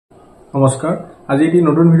নমস্কাৰ আজি এটি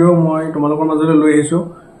নতুন ভিডিও মই তোমালোকৰ মাজলৈ লৈ আহিছো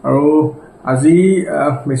আৰু আজি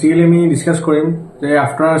বেসিক্যালি আমি ডিসকাস কৰিম যে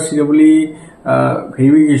আফটাৰ CEE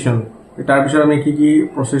ভেৰিফিকেশন তাৰ পিছত আমি কি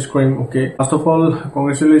প্ৰসেস কৰিম okay first of all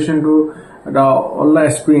কংগ্ৰেচুলেশন two all the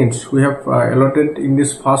experience we have allotted in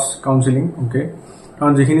this first counseling okay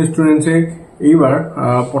কাৰণ যিখিনি ষ্টুডেন্টছে এইবাৰ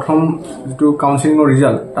প্ৰথম যেটো কাউন্সেলিংৰ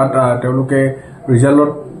ৰিজাল্ট তাত তেওঁলোকে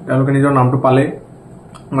ৰিজাল্টত তেওঁলোকে নিজৰ নামটো পালে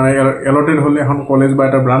মানে allotted হলে এখন কলেজ বা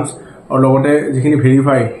এটা ব্ৰাঞ্চ और লগতে যিখিনি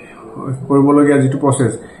ভেৰিফাই কৰিবলগীয়া যেটো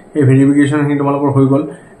প্ৰসেস এই ভেৰিফিকেশন খিনি তোমালোকৰ হৈ গল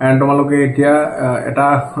এন্ড তোমালোকে এতিয়া এটা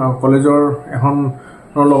কলেজৰ এখন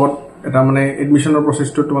লগত এটা মানে এডমিশনৰ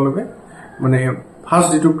প্ৰসেসটো তোমালোকে মানে ফাৰ্স্ট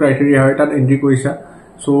যেটো ক্ৰাইটেৰিয়া হয় তাত এন্ট্ৰি কৰিছা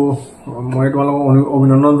সো মই তোমালোকক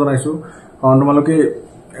অভিনন্দন জনাইছো কাৰণ তোমালোকে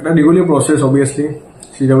এটা দীঘলীয়া process obviously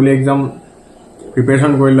CEE exam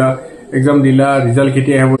preparation কৰিলা এক্সাম দিলা ৰিজাল্ট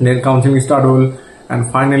কেতিয়া আহিব নেট কাউন্সেলিং ষ্টাৰ্ট হ'ল and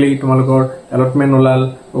finally তোমালোকৰ allotment ওলাল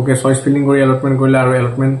okay choice filling কৰি allotment কৰিলা আৰু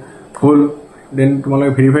allotment হ'ল then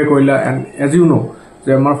তোমালোকে verify কৰিলা and as you know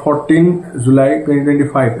যে আমাৰ 14 জুলাই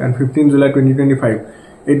 2025 and 15 জুলাই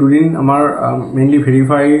 2025 এই দুদিন আমাৰ মেইনলি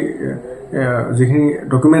verify যিখিনি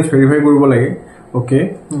ডকুমেন্টস verify কৰিব লাগে okay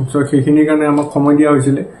so সেইখিনিৰ কাৰণে আমাক সময় দিয়া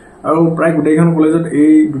হৈছিল আৰু প্ৰায় গোটেইখন কলেজত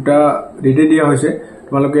এই দুটা ডেটে দিয়া হৈছে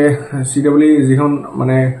তোমালোকে CEE যিখন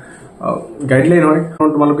মানে গাইডলাইন হয়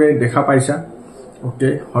তোমালোকে দেখা পাইছা ওকে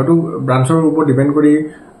হয়তো ব্ৰাঞ্চৰ ওপৰত ডিপেন্ড কৰি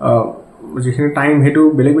যিখিনি টাইম হেতু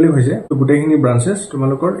বেলেগ বেলেগ হৈছে গোটেইখিনি ব্ৰাঞ্চেছ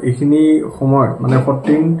তোমালোকৰ এইখিনি সময় মানে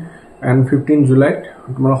 14 and 15 জুলাই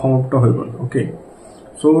তোমালোক সমাপ্ত হৈ গল ওকে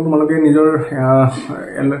সো তোমালোকে নিজৰ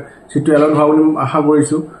সিটো এলট হোৱা বুলি আশা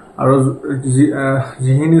কৰিছো আৰু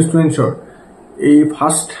যিখিনি ষ্টুডেন্টছৰ এই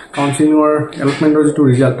ফাৰ্স্ট কাউন্সেলিংৰ এলটমেন্টৰ যেটো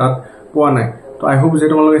ৰিজাল্ট তাত পোৱা নাই তো আই হোপ যে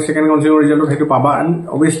তোমালোকে সেকেন্ড কাউন্সেলিংৰ ৰিজাল্টত হেতু পাবা এন্ড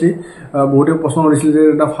অবিয়াসলি বহুতে প্ৰশ্ন কৰিছিল যে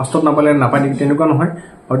এটা ফাৰ্স্টত নাপালে নাপাই নেকি তেনেকুৱা নহয়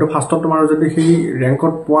হয়তো ফাৰ্স্টত তোমাৰ যদি সেই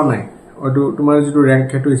ৰেংকত পোৱা নাই হয়তো তোমাৰ যেটো ৰেংক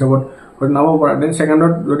হেতু হিচাপত হয়তো নাপাব পাৰা দেন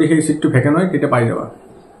সেকেন্ডত যদি সেই সিটটো ভেকেন্ট হয় তেতিয়া পাই যাবা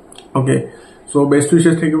ওকে সো বেস্ট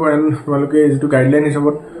উইশেছ থাকিব এন্ড তোমালোকে যেটো গাইডলাইন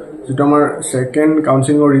হিচাপত যেটো আমাৰ সেকেন্ড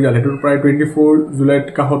কাউন্সেলিংৰ ৰিজাল্ট হেতু প্ৰায় 24 জুলাইত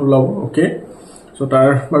কাহত ওলাব ওকে সো তাৰ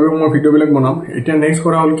বাবে মই ভিডিও বিলাক বনাম এতিয়া নেক্সট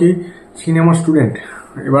কৰা হল কি সিনেমা ষ্টুডেন্ট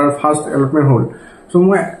এবাৰ ফাৰ্স্ট এলটমেন্ট হল সো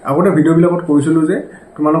মই আগতে ভিডিও বিলাকত কৈছিলো যে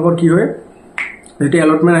তোমালোকৰ কি হয় যেটি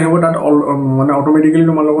এলটমেন্ট আহিব তাত মানে অটোমেটিক্যালি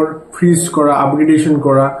তোমালোকৰ ফ্ৰিজ কৰা আপগ্ৰেডেশন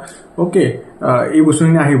কৰা ওকে এই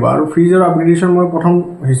বস্তুখিনি আহিব আৰু ফ্ৰিজ আৰু আপগ্ৰেডেশন মই প্ৰথম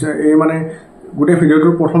এই মানে গোটে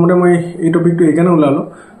ভিডিওটোৰ প্ৰথমতে মই এই টপিকটো একানে ওলালো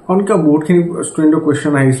কাৰণ কি বহুতখিনি ষ্টুডেন্টৰ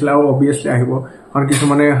কোৱেশ্চন আহিছিল আৰু অবিয়াসলি আহিব কাৰণ কিছু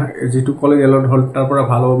মানে যেটো কলেজ এলট হল তাৰ পৰা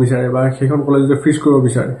ভাল হ'ব বিচাৰে বা সেইখন কলেজে ফ্ৰিজ কৰিব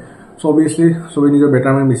বিচাৰে সো অবিয়াসলি সবে নিজৰ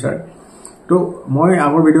বেটাৰমেন্ট বিচাৰে তো মই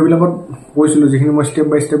আগৰ ভিডিও বিলাকত কৈছিলো যিখিনি মই স্টেপ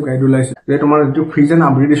বাই স্টেপ গাইড উলাইছে যে তোমাৰ যেটো ফ্ৰিজ এণ্ড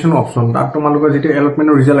আপগ্ৰেডেশন অপচন তাত তোমালোকৰ যেটো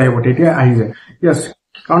এলটমেন্টৰ ৰিজাল্ট আহিব তেতিয়া আহি যায় यस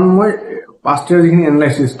কাৰণ মই পাষ্ট ইয়াৰ যিখিনি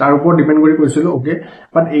এনালাইসিস তাৰ ওপৰত ডিপেন্ড কৰি কৈছিলো ওকে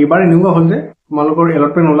বাট এইবাৰ এনেকুৱা হ'ল যে তোমালোকৰ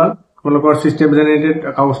এলটমেন্ট ওলাল তোমালোকৰ সিস্টেম জেনাৰেটেড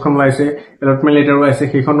কাগজখন লাইছে এলটমেন্ট লেটাৰ লাইছে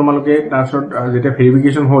সেইখন তোমালোকে তাৰছত যেটা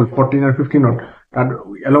ভেৰিফিকেশন হ'ল 14 আৰু 15 ত তাত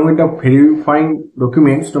along with the verifying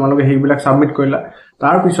documents তোমালোকে সেইবিলাক সাবমিট কৰিলা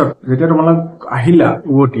তাৰ পিছত যেটা তোমালোক আহিলা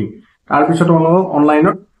ওটি তাৰ পিছত তোমালোক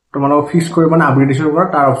অনলাইনত তোমালোক ফিক্স কৰি মানে আপগ্ৰেডেশন কৰা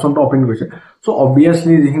তাৰ অপচনটো ওপেন কৰিছে সো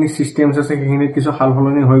অবিয়াসলি যিখিনি সিস্টেমছ আছে সেইখিনি কিছু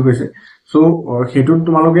হালফলনি হৈ গৈছে সো হেতু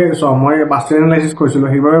তোমালোকে মই পাষ্ট এনালাইসিস কৰিছিলো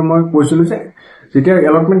সেইবাবে মই কৈছিলো যে যেতিয়া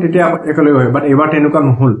এলটমেন্ট তেতিয়া একলৈ হয় বাট এবাৰ তেনেকুৱা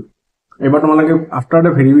নহল এবাৰ তোমালোকে আফটাৰ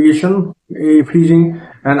দ্য ভেৰিফিকেশন এই ফ্ৰিজিং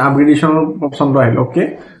এণ্ড আপগ্ৰেডেশন অপচনটো আহিল ওকে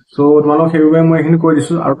সো তোমালোক সেইবাবে মই এখিনি কৈ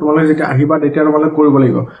দিছো আৰু তোমালোকে যেতিয়া আহিবা তেতিয়া তোমালোক কৰিব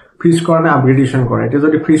লাগিব ফ্ৰিজ কৰা নে আপগ্ৰেডেশন কৰা এতিয়া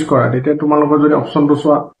যদি ফ্ৰিজ কৰা তেতিয়া তোমালোকৰ যদি অপচনটো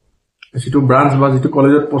চোৱা যেটো ব্ৰাঞ্চ বা যেটো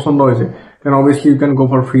কলেজত পছন্দ হৈছে then obviously you can go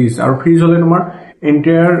for freeze আৰু ফ্ৰিজ হলে তোমাৰ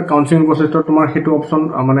এন্টায়াৰ কাউন্সেলিং প্ৰসেসটো তোমাৰ হেতু অপচন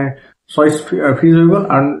মানে চয়েস ফ্ৰিজ হৈ গল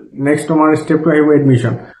আৰু নেক্সট তোমাৰ স্টেপটো আহিব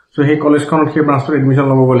এডমিশন সো সেই কলেজখনত সেই ব্ৰাঞ্চত এডমিশন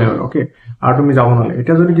লব গলে হ'ল ওকে আৰু তুমি যাব নালাগে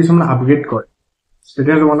এটা যদি কিছুমান আপগ্ৰেড কৰে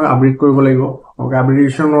তেতিয়া তোমালোকে আপগ্ৰেড কৰিব লাগিব ওকে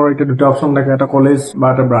আপগ্ৰেডেশনৰ এটা দুটা অপচন থাকে এটা কলেজ বা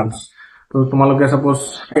এটা ব্ৰাঞ্চ তো তোমালোকে সাপোজ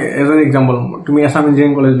এজ এন এক্সাম্পল তুমি ASSAM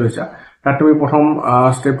ইঞ্জিনিয়াৰিং কলেজ লৈছা তাত তুমি প্ৰথম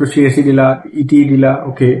স্টেপটো CSE দিলা ETE দিলা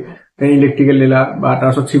ওকে ইলেক্ট্ৰিকেল দিলা বা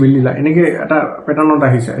তাৰছত সিভিল দিলা এনেকে এটা প্যাটাৰ্নত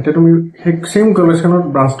আহিছে এটা তুমি সেম কলেজখনত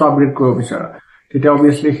ব্ৰাঞ্চটো আপগ্ৰেড কৰিব বিচাৰা তেতিয়া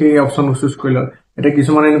অবিয়াসলি সেই অপচন চুজ কৰিলা এটা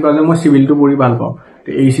কিছুমান এনেকুৱা যে মই সিভিলটো পঢ়ি ভাল পাওঁ তে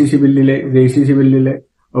AC সিভিল দিলে JC সিভিল দিলে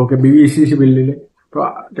ওকে BBC সিভিল দিলে তো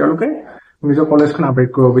তেওঁলোকে নিজৰ কলেজখন আপগ্ৰেড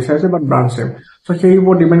কৰিব বিচাৰিছে বাট ব্ৰাঞ্চ সেম সো সেই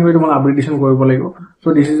ওপৰত ডিপেন্ড কৰি তোমালোক আপগ্ৰেডেশন কৰিব লাগিব so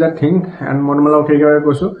this is the thing and মই তোমালোকক সেইকাৰণে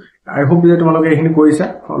কৈছো আই হোপ যে তোমালোকে এইখিনি কৰিছা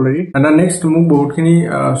অলৰেডি এন্ড নেক্সট মোক বহুতখিনি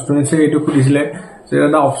ষ্টুডেন্টছে এইটো খুদিছিলে যে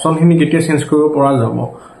এটা অপচন খিনি কেতিয়া চেঞ্জ কৰিব পৰা যাব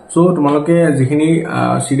সো তোমালোকে যিখিনি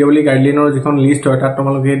CEE গাইডলাইনৰ যিখন লিষ্ট হয় তাত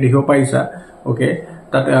তোমালোকে দেখিব পাইছা ওকে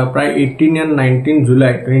তাত প্ৰায় 18 and 19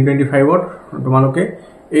 জুলাই 2025 ত তোমালোকে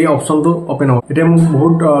এই অপশনটো ওপেন হ'ব এতিয়া মোক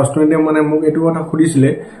বহুত ষ্টুডেণ্টে মানে মোক এইটো কথা সুধিছিলে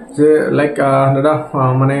যে লাইক দাদা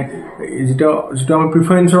মানে যেটা আমি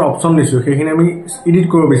প্ৰিফাৰেন্সৰ অপশন দিছো সেইখিনি আমি এডিট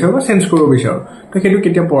কৰিব বিচাৰো বা চেঞ্জ কৰিব বিচাৰো তো সেইটো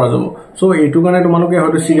কেতিয়া পৰা যাব সো এইটো কাৰণে তোমালোকে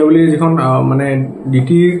হয়তো CEE যিখন মানে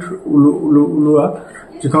DTE ওলোৱা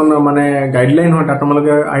যিখন মানে গাইডলাইন হয় তাত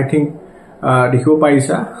তোমালোকে আই থিংক দেখিব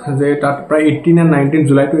পাৰিছা যে তাত প্ৰায় 18 and 19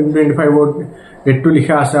 জুলাই 2025 ডেটটো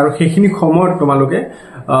লিখা আছে আৰু সেইখিনি সময়ত তোমালোকে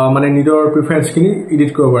মানে নিজৰ প্ৰিফাৰেন্সখিনি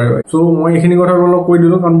এডিট কৰিব পাৰিবা সো মই এইখিনি কথা অলপ কৈ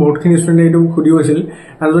দিলো কাৰণ বহুতখিনি ষ্টুডেণ্টে এইটো সুধি হৈছিল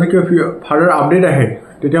আৰু যদি কিবা ফাৰ্ডাৰ আপডেট আহে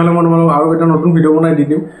তেতিয়াহ'লে মই তোমালোকক আৰু এটা নতুন ভিডিঅ' বনাই দি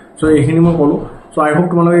দিম সো এইখিনি মই ক'লো সো আই হোপ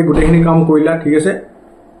তোমালোকে গোটেইখিনি কাম কৰিলা ঠিক আছে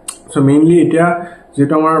সো মেইনলি এতিয়া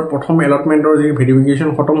যেটো আমাৰ প্ৰথম এলটমেন্টৰ যে ভেৰিফিকেশন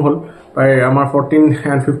খতম হ'ল প্ৰায় আমাৰ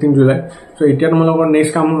 14 and 15 জুলাই সো এতিয়া তোমালোকৰ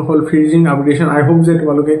নেক্সট কাম হ'ল ফ্ৰিজিং আপডেটন আই হোপ যে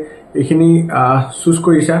তোমালোকে এইখিনি চুজ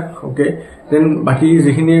কৰিছা ওকে দেন বাকি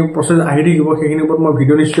যিখিনি প্ৰসেস আহি থাকিব সেইখিনি ওপৰত মই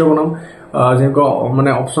ভিডিঅ' নিশ্চয় বনাম যেনেকৈ মানে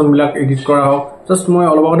অপশন বিলাক এডিট কৰা হওক জাস্ট মই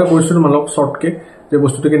অলপ আগতে কৈছো তোমালোক শৰ্টকে যে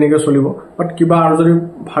বস্তুটো কেনেকৈ চলিব বাট কিবা আৰু যদি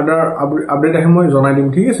ফাৰ্ডাৰ আপডেট আহে মই জনাই দিম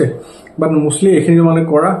ঠিক আছে বাট মোস্টলি এইখিনি তোমালোকে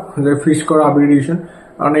কৰা যে ফ্ৰিজ কৰা আপডেটেশন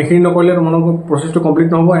and এইখিনি নকৰিলে তোমালোকৰ প্ৰসেসটো কমপ্লিট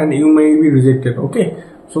নহব and you may be rejected okay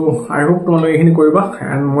so I hope তোমালোকে এইখিনি কৰিবা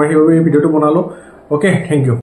and মই সেইভাবে ভিডিঅ'টো বনালো okay thank you